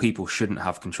 oh, well, people shouldn't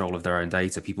have control of their own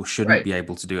data. People shouldn't Right. be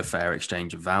able to do a fair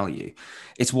exchange of value.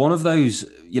 It's one of those,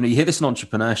 you hear this in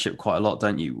entrepreneurship quite a lot,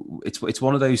 don't you? It's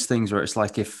one of those things where it's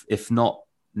like, if not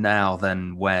now,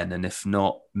 then when? And if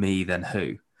not me, then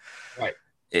who? Right.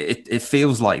 It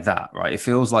feels like that, right? It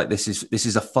feels like this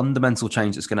is a fundamental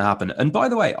change that's going to happen. And by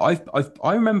the way,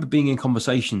 I remember being in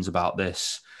conversations about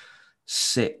this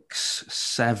 6,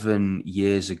 7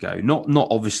 years ago. Not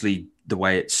obviously the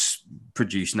way it's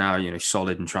produced now,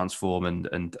 solid and transform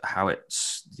and how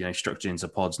it's structured into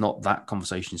pods. Not that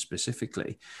conversation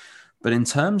specifically, but in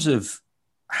terms of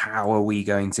how are we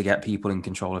going to get people in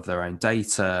control of their own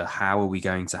data? How are we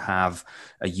going to have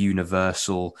a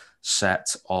universal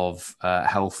set of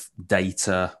health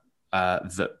data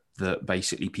that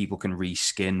basically people can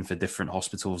reskin for different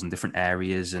hospitals and different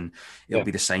areas, and it'll Yeah.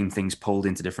 be the same things pulled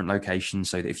into different locations,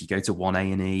 so that if you go to one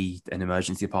A&E, an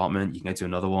emergency department, you can go to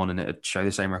another one and it'll show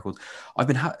the same records.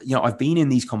 I've been in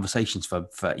these conversations for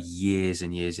years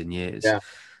and years and years. Yeah.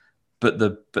 But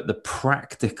the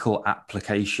practical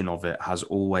application of it has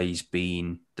always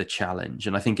been the challenge.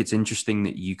 And I think it's interesting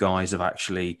that you guys have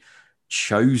actually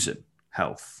chosen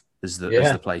health as the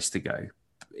Yeah. place to go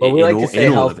Well, we in like to all say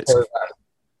of health its chose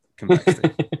complexity.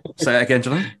 us. Say that again,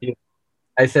 Jonathan.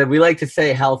 I said we like to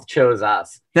say health chose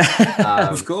us.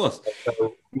 Of course.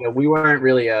 So we weren't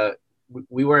really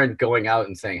we weren't going out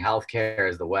and saying healthcare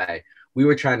is the way. We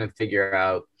were trying to figure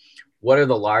out what are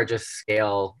the largest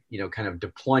scale, kind of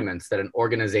deployments that an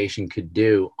organization could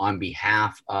do on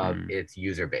behalf of its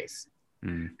user base.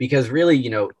 Because really,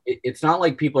 it's not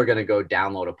like people are going to go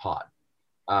download a pod.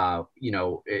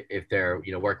 If they're,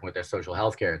 working with their social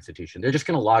healthcare institution, they're just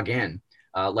going to log in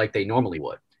like they normally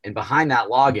would. And behind that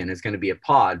login is going to be a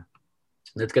pod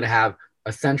that's going to have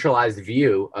a centralized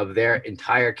view of their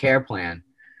entire care plan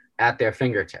at their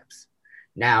fingertips.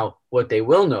 Now, what they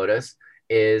will notice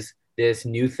is this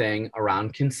new thing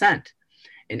around consent,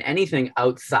 and anything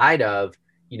outside of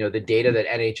the data that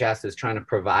NHS is trying to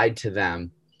provide to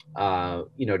them,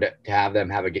 to have them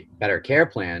have a better care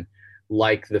plan,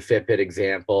 like the Fitbit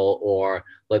example, or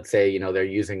let's say they're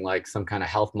using like some kind of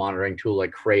health monitoring tool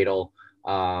like Cradle.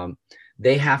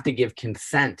 They have to give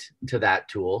consent to that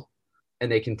tool,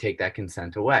 and they can take that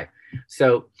consent away.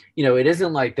 So it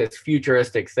isn't like this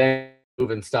futuristic thing,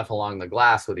 moving stuff along the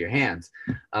glass with your hands.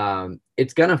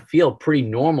 It's going to feel pretty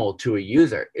normal to a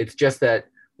user. It's just that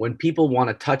when people want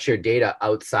to touch your data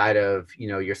outside of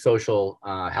your social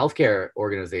healthcare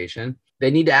organization,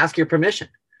 they need to ask your permission.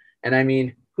 And I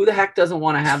mean, who the heck doesn't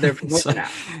want to have their permission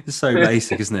out? It's so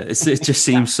basic, isn't it? It just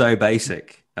seems so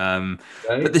basic. Right?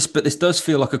 But this does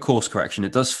feel like a course correction.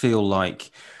 It does feel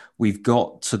like we've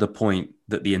got to the point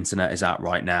that the internet is at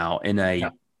right now in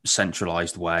a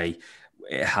centralized way.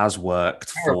 It has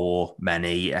worked for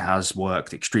many. It has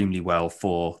worked extremely well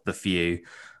for the few,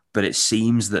 but it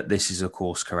seems that this is a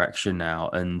course correction now.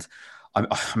 And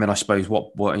I suppose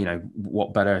what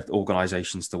better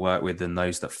organizations to work with than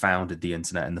those that founded the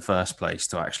internet in the first place,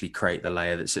 to actually create the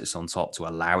layer that sits on top to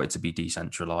allow it to be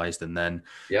decentralized, and then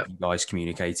you guys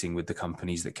communicating with the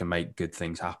companies that can make good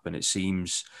things happen. It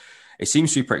seems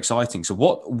super exciting. So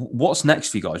what's next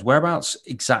for you guys? Whereabouts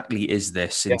exactly is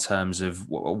this in terms of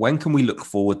when can we look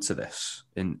forward to this?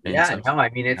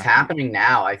 It's happening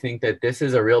now. I think that this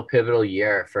is a real pivotal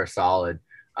year for Solid.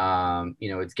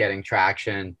 It's getting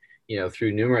traction,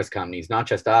 through numerous companies, not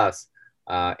just us.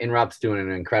 Inrupt's doing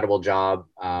an incredible job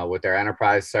with their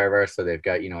enterprise server. So they've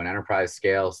got, an enterprise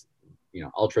scales,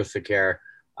 ultra secure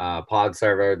pod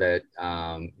server that,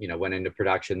 went into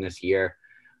production this year.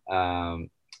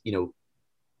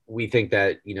 We think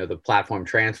that, the platform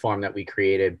transform that we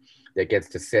created that gets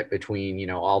to sit between,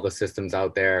 all the systems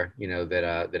out there,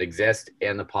 that exist,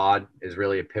 and the pod is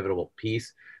really a pivotal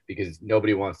piece, because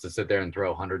nobody wants to sit there and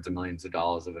throw hundreds of millions of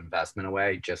dollars of investment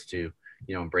away just to,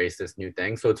 embrace this new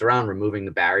thing. So it's around removing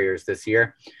the barriers this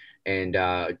year and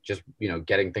just,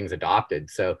 getting things adopted.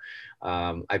 So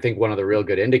I think one of the real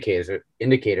good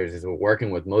indicators is we're working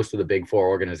with most of the big four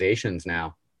organizations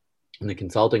now in the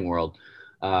consulting world.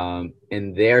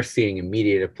 And they're seeing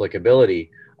immediate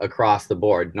applicability across the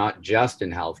board, not just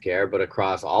in healthcare, but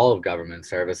across all of government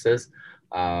services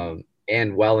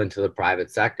and well into the private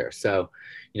sector. So,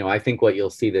 I think what you'll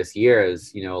see this year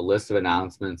is, a list of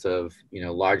announcements of,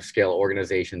 large scale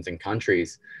organizations and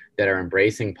countries that are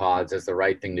embracing pods as the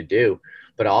right thing to do,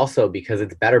 but also because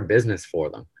it's better business for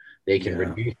them. They can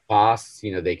reduce costs,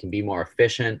 they can be more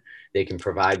efficient, they can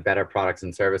provide better products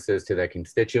and services to their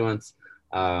constituents.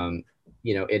 And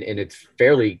it's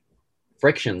fairly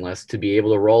frictionless to be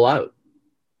able to roll out.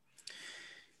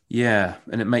 Yeah,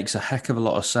 and it makes a heck of a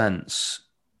lot of sense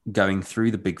going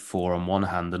through the big four on one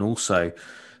hand, and also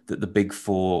that the big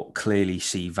four clearly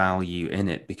see value in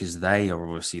it because they are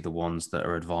obviously the ones that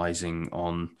are advising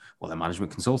on, well, they're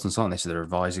management consultants, aren't they? So they're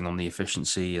advising on the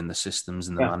efficiency and the systems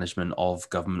and the management of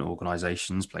government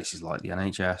organizations, places like the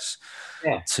NHS,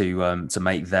 to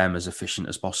make them as efficient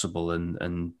as possible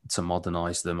and to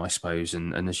modernize them, I suppose.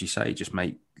 And as you say, just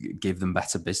give them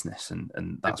better business.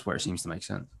 And that's where it seems to make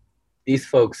sense. These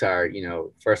folks are,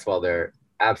 first of all, they're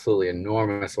absolutely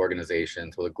enormous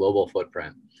organizations with a global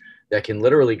footprint that can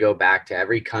literally go back to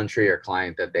every country or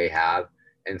client that they have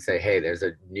and say, hey, there's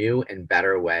a new and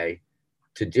better way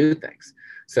to do things.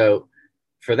 So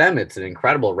for them, it's an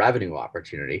incredible revenue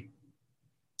opportunity.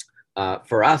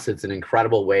 For us, it's an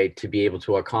incredible way to be able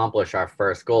to accomplish our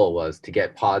first goal, was to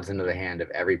get pods into the hand of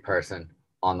every person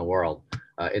in the world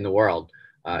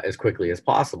as quickly as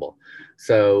possible.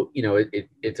 So,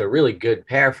 it's a really good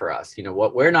pair for us.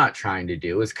 What we're not trying to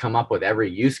do is come up with every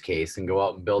use case and go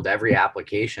out and build every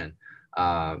application,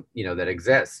 that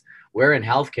exists. We're in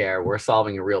healthcare, we're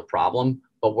solving a real problem,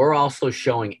 but we're also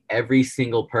showing every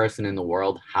single person in the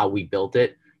world how we built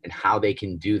it and how they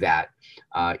can do that,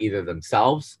 either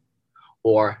themselves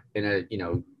or in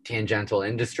a, tangential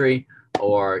industry,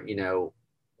 or,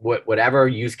 whatever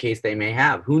use case they may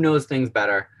have. Who knows things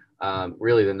better,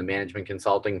 really, than the management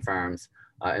consulting firms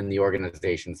and the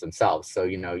organizations themselves. So,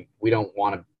 we don't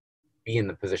want to be in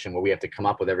the position where we have to come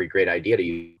up with every great idea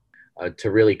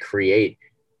to really create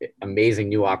amazing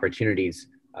new opportunities,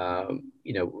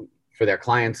 for their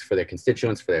clients, for their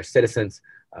constituents, for their citizens,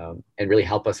 and really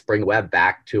help us bring the web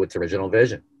back to its original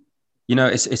vision.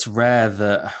 It's rare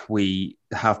that we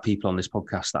have people on this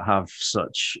podcast that have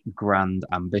such grand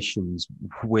ambitions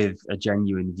with a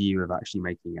genuine view of actually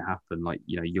making it happen. Like,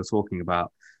 you're talking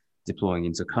about deploying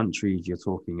into countries, you're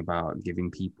talking about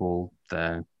giving people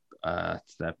their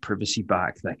privacy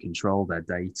back, their control, their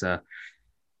data.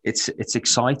 It's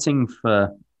exciting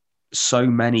for so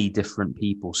many different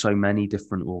people, so many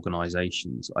different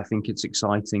organizations. I think it's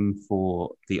exciting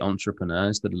for the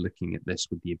entrepreneurs that are looking at this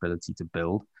with the ability to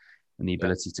build and the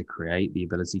ability to create, the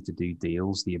ability to do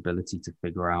deals, the ability to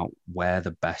figure out where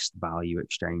the best value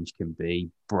exchange can be,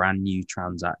 brand new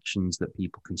transactions that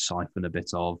people can siphon a bit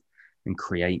of and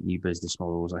create new business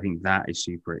models. I think that is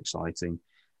super exciting.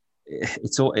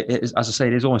 It is, as I say,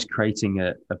 it is almost creating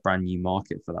a brand new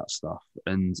market for that stuff,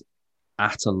 and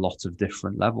at a lot of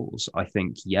different levels. I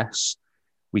think, yes,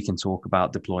 we can talk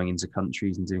about deploying into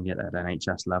countries and doing it at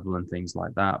NHS level and things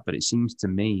like that, but it seems to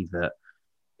me that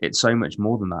it's so much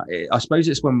more than that. I suppose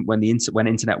it's when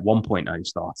Internet 1.0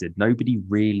 started, nobody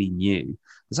really knew.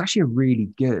 There's actually a really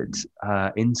good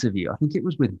interview, I think it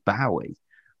was with Bowie,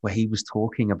 where he was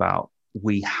talking about,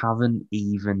 we haven't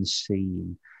even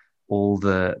seen all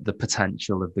the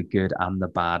potential of the good and the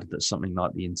bad that something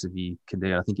like the interview can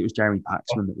do. I think it was Jeremy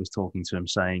Paxman that was talking to him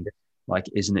saying, like,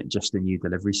 isn't it just a new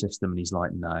delivery system? And he's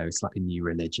like, no, it's like a new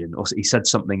religion. Or he said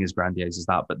something as grandiose as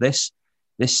that. But this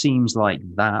seems like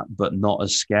that, but not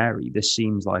as scary. This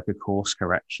seems like a course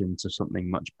correction to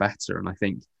something much better. And I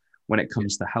think when it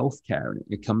comes to healthcare, and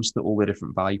it comes to all the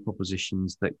different value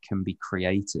propositions that can be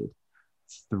created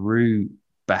through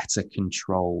better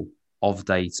control of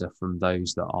data from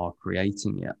those that are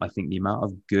creating it, I think the amount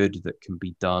of good that can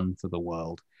be done for the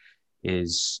world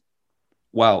is,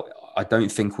 well, I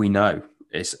don't think we know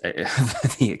is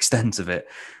the extent of it,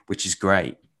 which is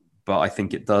great. But I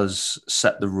think it does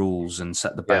set the rules and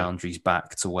set the boundaries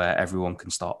back to where everyone can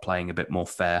start playing a bit more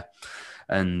fair.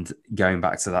 And going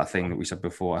back to that thing that we said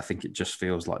before, I think it just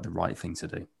feels like the right thing to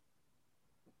do.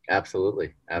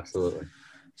 Absolutely. Absolutely.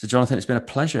 So, Jonathan, it's been a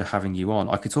pleasure having you on.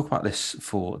 I could talk about this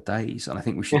for days, and I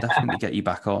think we should definitely get you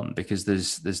back on, because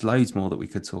there's loads more that we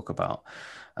could talk about.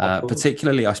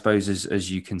 Particularly, I suppose,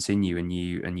 as you continue and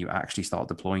you actually start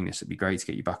deploying this, it'd be great to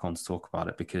get you back on to talk about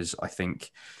it, because I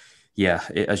think,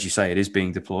 as you say, it is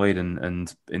being deployed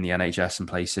and in the NHS and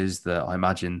places that I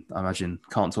imagine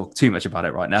can't talk too much about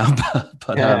it right now,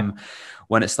 but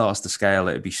when it starts to scale,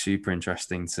 it'd be super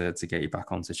interesting to get you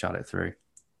back on to chat it through.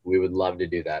 We would love to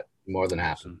do that. More than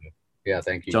happy. Awesome. Yeah,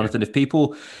 thank you, Jonathan. If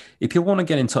people want to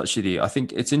get in touch with you, I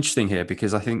think it's interesting here,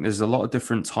 because I think there's a lot of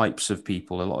different types of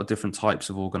people, a lot of different types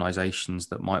of organizations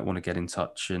that might want to get in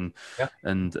touch and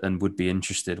would be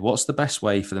interested. What's the best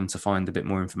way for them to find a bit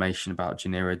more information about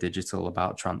Janeiro Digital,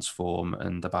 about Transform,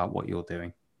 and about what you're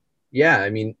doing? Yeah, I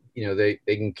mean, they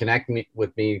can connect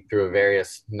with me through a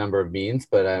various number of means,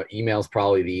 but email is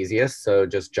probably the easiest. So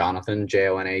just Jonathan,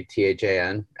 Jonathan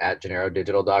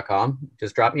 @janeirodigital.com.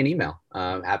 Just drop me an email.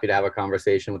 I'm happy to have a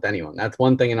conversation with anyone. That's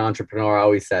one thing an entrepreneur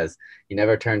always says: you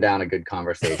never turn down a good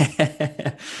conversation.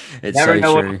 It's never so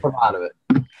know true. what will come out of it.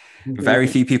 Very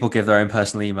few people give their own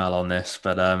personal email on this,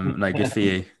 but no, good for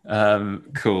you.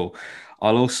 Cool.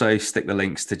 I'll also stick the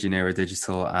links to Janeiro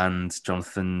Digital and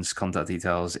Jonathan's contact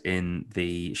details in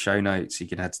the show notes. You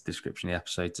can head to the description of the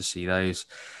episode to see those.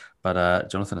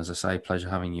 But Jonathan, as I say, pleasure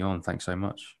having you on. Thanks so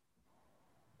much.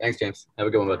 Thanks, James. Have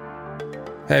a good one, bud.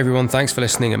 Hey everyone, thanks for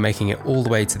listening and making it all the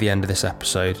way to the end of this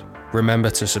episode. Remember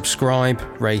to subscribe,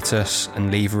 rate us, and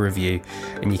leave a review.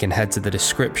 And you can head to the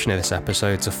description of this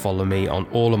episode to follow me on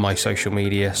all of my social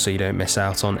media so you don't miss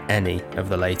out on any of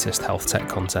the latest health tech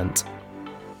content.